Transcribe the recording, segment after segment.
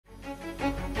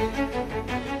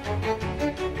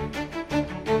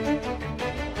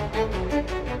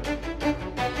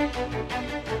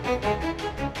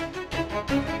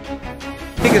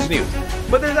biggest news.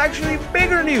 But there's actually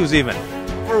bigger news even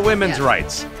for women's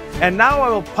rights. And now I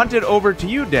will punt it over to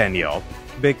you, Danielle,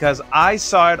 because I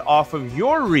saw it off of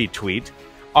your retweet,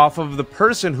 off of the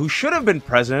person who should have been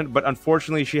president, but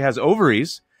unfortunately she has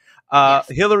ovaries.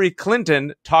 Hillary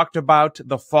Clinton talked about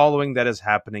the following that is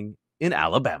happening in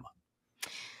Alabama.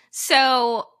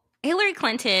 So Hillary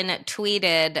Clinton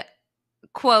tweeted,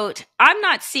 quote, "I'm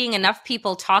not seeing enough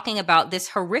people talking about this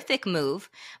horrific move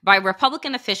by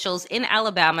Republican officials in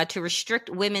Alabama to restrict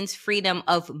women's freedom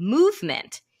of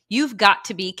movement. You've got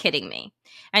to be kidding me."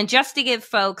 And just to give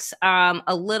folks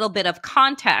a little bit of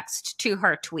context to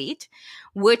her tweet,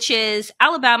 which is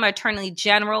Alabama Attorney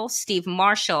General Steve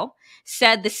Marshall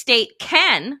said the state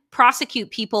can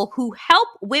prosecute people who help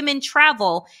women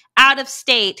travel out of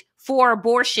state for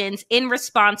abortions in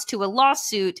response to a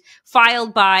lawsuit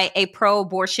filed by a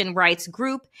pro-abortion rights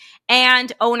group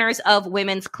and owners of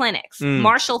women's clinics.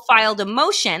 Marshall filed a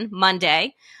motion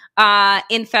Monday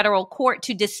in federal court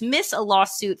to dismiss a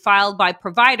lawsuit filed by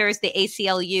providers, the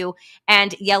ACLU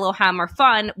and Yellowhammer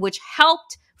Fund, which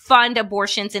helped fund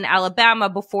abortions in Alabama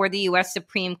before the U.S.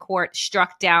 Supreme Court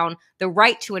struck down the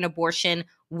right to an abortion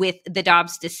with the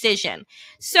Dobbs decision.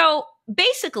 So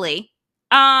basically,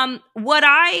 what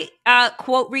I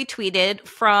quote retweeted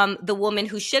from the woman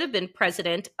who should have been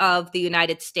president of the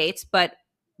United States, but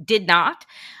did not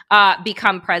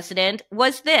become president,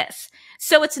 was this.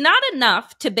 So it's not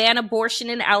enough to ban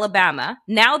abortion in Alabama.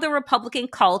 Now the Republican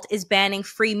cult is banning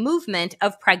free movement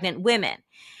of pregnant women.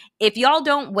 If y'all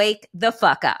don't wake the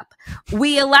fuck up,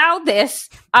 we allow this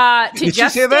to Did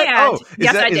just you say stand. That? Oh,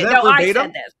 yes, I did. No, verbatim? I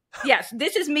said this. Yes,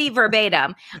 this is me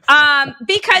verbatim.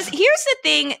 Because here's the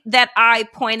thing that I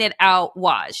pointed out,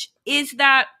 Waj, is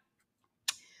that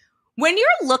when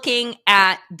you're looking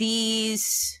at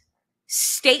these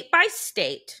state by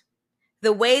state,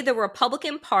 the way the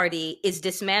Republican Party is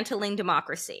dismantling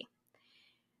democracy,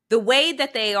 the way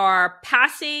that they are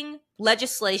passing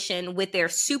legislation with their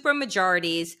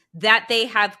supermajorities that they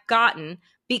have gotten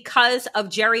because of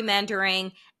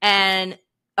gerrymandering and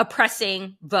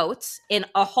oppressing votes in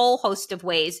a whole host of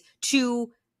ways to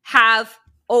have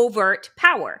overt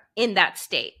power in that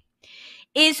state,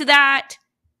 is that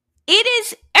it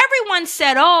is, everyone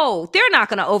said, oh, they're not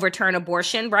going to overturn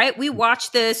abortion, right? We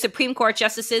watched the Supreme Court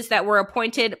justices that were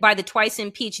appointed by the twice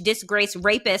impeached, disgraced,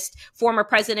 rapist, former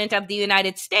president of the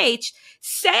United States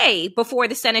say before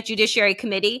the Senate Judiciary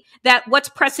Committee that what's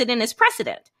precedent is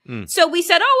precedent. So we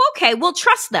said, oh, okay, we'll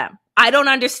trust them. I don't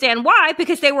understand why,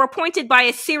 because they were appointed by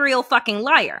a serial fucking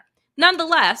liar.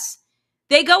 Nonetheless,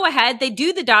 they go ahead, they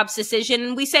do the Dobbs decision,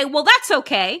 and we say, well, that's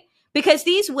okay, because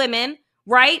these women,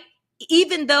 right,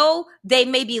 even though they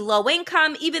may be low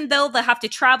income, even though they'll have to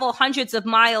travel hundreds of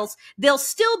miles, there'll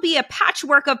still be a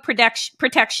patchwork of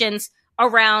protections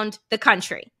around the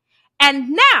country.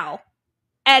 And now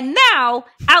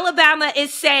Alabama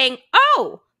is saying,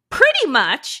 oh, pretty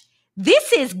much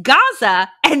this is Gaza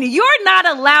and you're not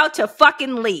allowed to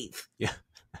fucking leave. Yeah.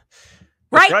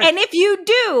 Right? And if you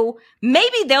do,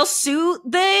 maybe they'll sue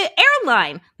the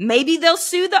airline. Maybe they'll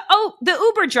sue the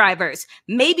Uber drivers.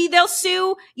 Maybe they'll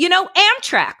sue,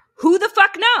 Amtrak. Who the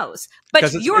fuck knows? But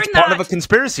it's not part of a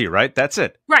conspiracy, right? That's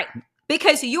it. Right.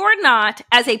 Because you're not,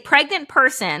 as a pregnant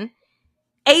person,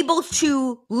 able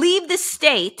to leave the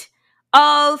state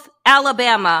of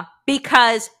Alabama,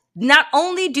 because not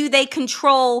only do they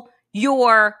control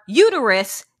your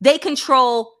uterus, they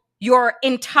control your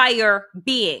entire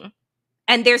being.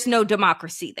 And there's no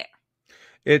democracy there.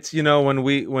 It's, when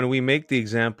we make the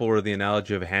example or the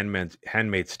analogy of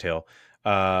Handmaid's Tale,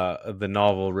 the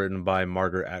novel written by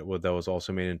Margaret Atwood that was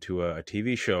also made into a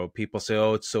TV show, people say,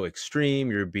 oh, it's so extreme.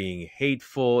 You're being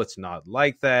hateful. It's not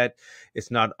like that.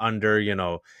 It's not under,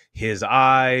 his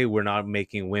eye. We're not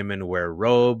making women wear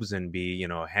robes and be,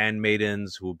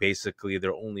 handmaidens who basically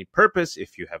their only purpose,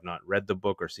 if you have not read the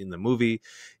book or seen the movie,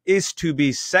 is to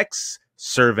be sex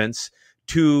servants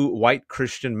to white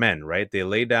Christian men, right? They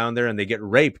lay down there and they get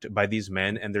raped by these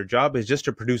men, and their job is just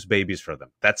to produce babies for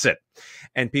them. That's it.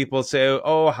 And people say,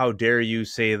 oh, how dare you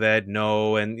say that?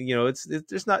 No. And,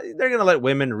 it's not, they're going to let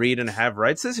women read and have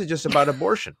rights. This is just about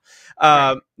abortion.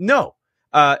 No.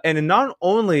 And not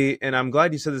only, and I'm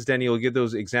glad you said this, Danny, you'll give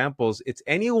those examples. It's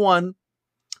anyone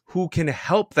who can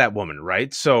help that woman,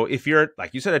 right? So if you're,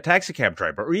 like you said, a taxi cab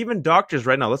driver, or even doctors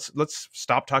right now, let's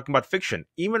stop talking about fiction.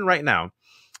 Even right now,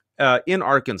 in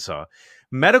Arkansas,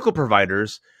 medical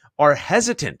providers are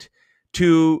hesitant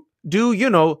to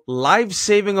do,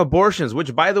 life-saving abortions,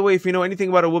 which, by the way, if you know anything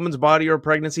about a woman's body or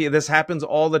pregnancy, this happens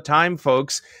all the time,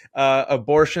 folks.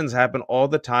 Abortions happen all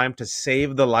the time to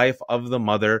save the life of the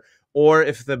mother, or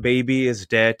if the baby is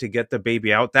dead, to get the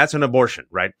baby out. That's an abortion,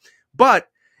 right? But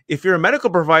If you're a medical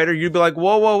provider, you'd be like,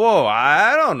 whoa, whoa, whoa,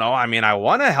 I don't know. I mean, I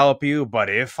want to help you, but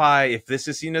if this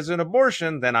is seen as an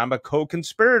abortion, then I'm a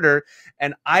co-conspirator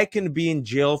and I can be in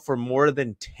jail for more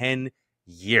than 10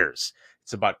 years.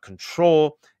 It's about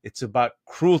control. It's about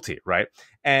cruelty, right?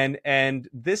 And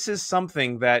this is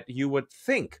something that you would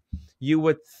think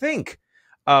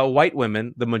white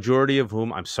women, the majority of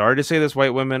whom, I'm sorry to say this,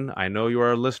 white women, I know you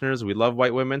are listeners, we love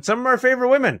white women. Some of our favorite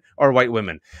women are white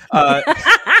women.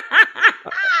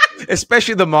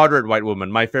 Especially the moderate white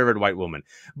woman, my favorite white woman.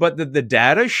 But the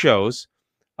data shows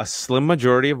a slim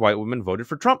majority of white women voted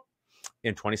for Trump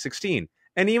in 2016,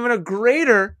 and even a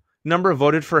greater number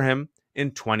voted for him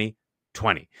in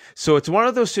 2020. So it's one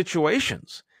of those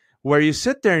situations where you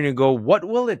sit there and you go, what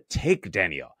will it take,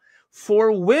 Danielle,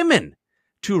 for women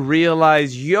to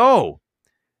realize, yo,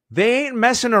 they ain't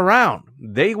messing around.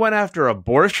 They went after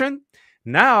abortion.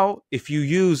 Now, if you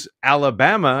use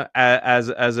Alabama as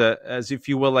if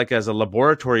you will, like as a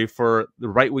laboratory for the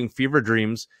right-wing fever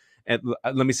dreams, and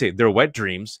let me say their wet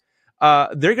dreams,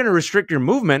 they're going to restrict your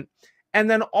movement. And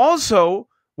then also,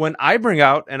 when I bring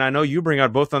out, and I know you bring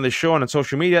out both on the show and on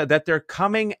social media, that they're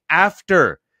coming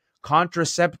after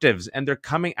contraceptives and they're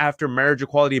coming after marriage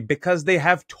equality because they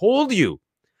have told you.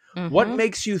 Mm-hmm. What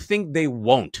makes you think they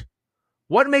won't?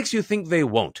 What makes you think they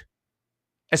won't?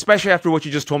 Especially after what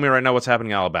you just told me right now, what's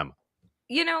happening in Alabama.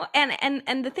 You know,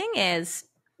 and the thing is,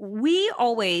 we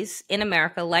always in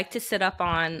America like to sit up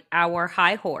on our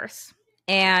high horse,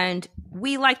 and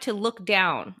we like to look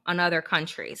down on other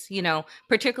countries, you know,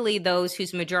 particularly those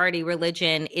whose majority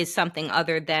religion is something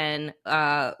other than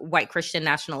white Christian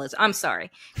nationalism. I'm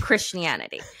sorry,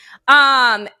 Christianity.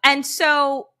 And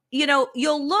so, you know,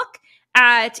 you'll look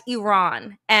at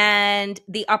Iran and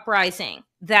the uprising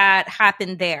that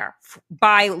happened there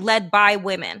led by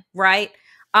women, right?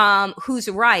 Whose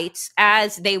rights,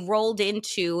 as they rolled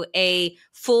into a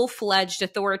full-fledged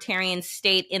authoritarian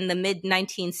state in the mid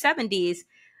 1970s,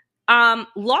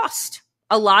 lost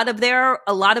a lot of their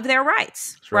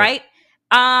rights, right?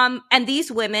 And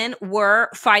these women were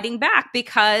fighting back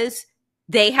because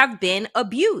they have been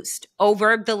abused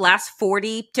over the last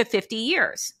 40 to 50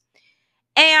 years.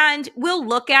 And we'll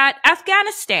look at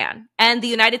Afghanistan, and the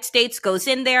United States goes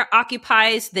in there,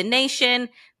 occupies the nation.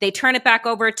 They turn it back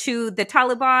over to the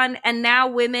Taliban, and now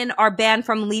women are banned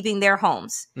from leaving their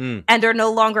homes and are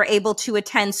no longer able to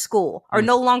attend school, are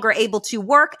no longer able to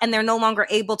work, and they're no longer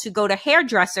able to go to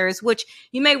hairdressers, which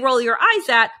you may roll your eyes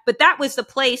at, but that was the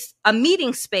place, a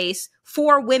meeting space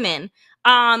for women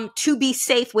to be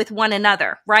safe with one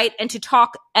another, right? And to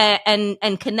talk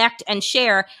and connect and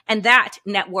share. And that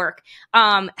network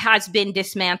has been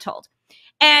dismantled.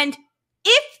 And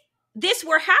if this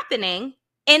were happening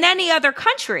in any other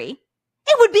country,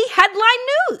 it would be headline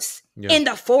news in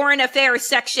the foreign affairs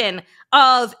section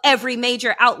of every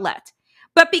major outlet.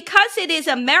 But because it is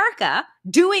America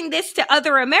doing this to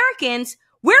other Americans,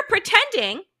 we're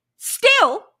pretending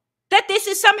still that this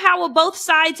is somehow a both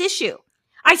sides issue.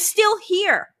 I still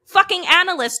hear fucking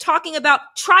analysts talking about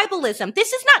tribalism.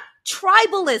 This is not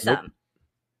tribalism,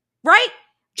 right?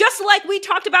 Just like we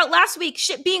talked about last week,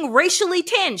 shit being racially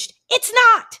tinged. It's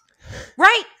not,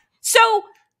 right? So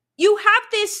you have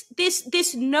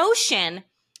this notion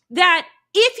that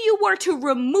if you were to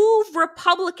remove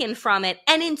Republican from it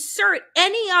and insert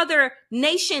any other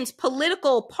nation's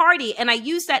political party, and I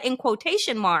use that in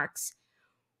quotation marks,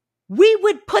 we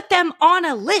would put them on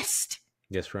a list.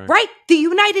 Yes, right. Right? The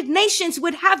United Nations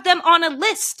would have them on a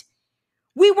list.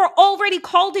 We were already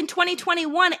called in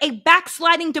 2021 a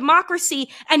backsliding democracy,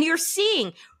 and you're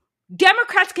seeing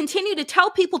Democrats continue to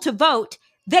tell people to vote.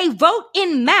 They vote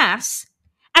in mass,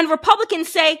 and Republicans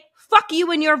say, fuck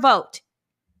you and your vote.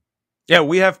 Yeah,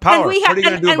 we have power. What are you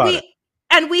going to do about it?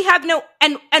 And we have no,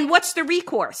 and what's the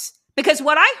recourse? Because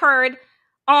what I heard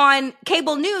on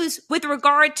cable news with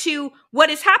regard to what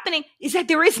is happening is that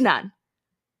there is none.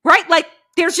 Right? Like,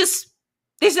 there's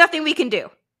nothing we can do.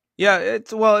 Yeah,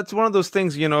 it's one of those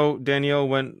things, you know, Danielle,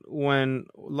 when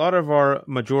a lot of our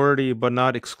majority, but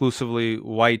not exclusively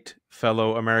white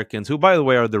fellow Americans, who, by the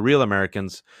way, are the real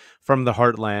Americans from the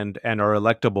heartland and are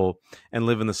electable and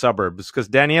live in the suburbs, because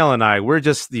Danielle and I, we're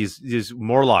just these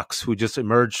Morlocks who just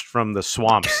emerged from the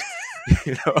swamps.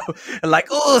 You know, like,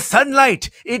 oh,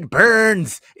 sunlight, it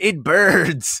burns, it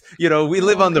burns. You know, we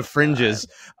live on the fringes.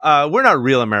 We're not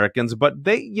real Americans, but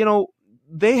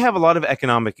they have a lot of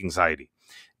economic anxiety,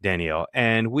 Danielle,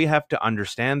 and we have to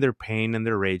understand their pain and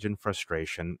their rage and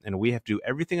frustration, and we have to do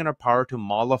everything in our power to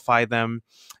mollify them.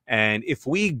 And if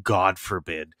we, God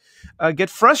forbid, get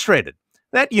frustrated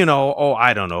that, you know, oh,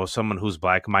 I don't know, someone who's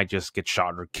black might just get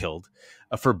shot or killed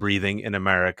for breathing in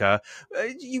America,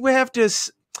 we have to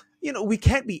we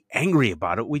can't be angry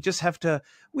about it. We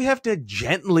have to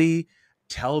gently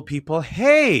tell people,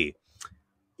 hey,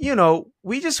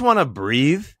 we just want to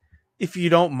breathe, if you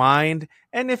don't mind.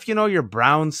 And if, you're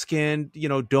brown skinned,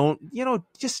 don't,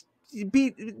 just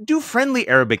do friendly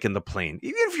Arabic in the plane.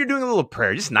 Even if you're doing a little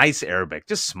prayer, just nice Arabic,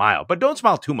 just smile, but don't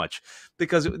smile too much,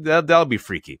 because that'll be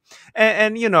freaky.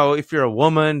 And if you're a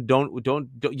woman, don't you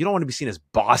don't want to be seen as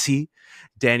bossy,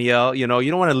 Danielle. You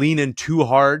don't want to lean in too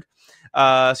hard.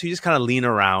 So you just kind of lean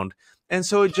around. And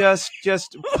so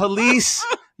just police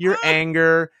your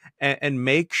anger, and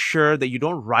make sure that you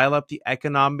don't rile up the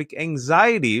economic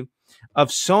anxiety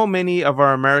of so many of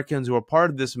our Americans who are part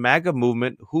of this MAGA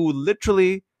movement, who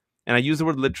literally, and I use the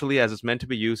word literally as it's meant to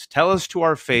be used, tell us to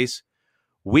our face,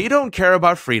 we don't care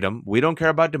about freedom, we don't care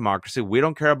about democracy, we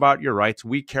don't care about your rights,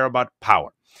 we care about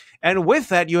power. And with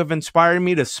that, you have inspired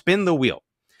me to spin the wheel.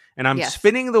 And I'm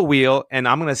spinning the wheel, and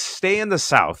I'm going to stay in the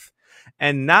South.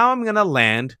 And now I'm going to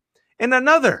land in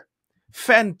another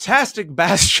fantastic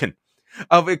bastion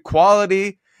of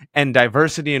equality and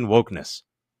diversity and wokeness,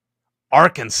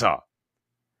 Arkansas.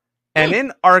 And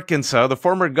in Arkansas, the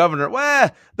former governor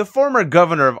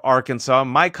of Arkansas,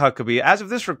 Mike Huckabee, as of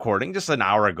this recording, just an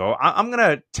hour ago, I'm going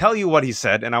to tell you what he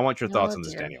said, and I want your thoughts on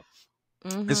this, Daniel.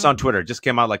 Mm-hmm. This is on Twitter. It just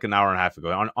came out like an hour and a half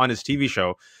ago on his TV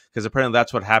show, because apparently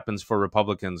that's what happens for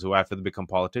Republicans who, after they become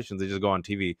politicians, they just go on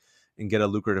TV and get a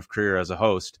lucrative career as a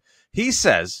host. He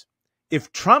says,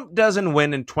 if Trump doesn't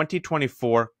win in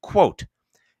 2024, quote,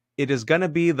 it is going to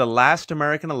be the last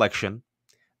American election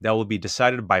that will be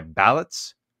decided by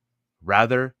ballots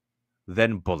rather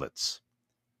than bullets,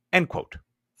 end quote.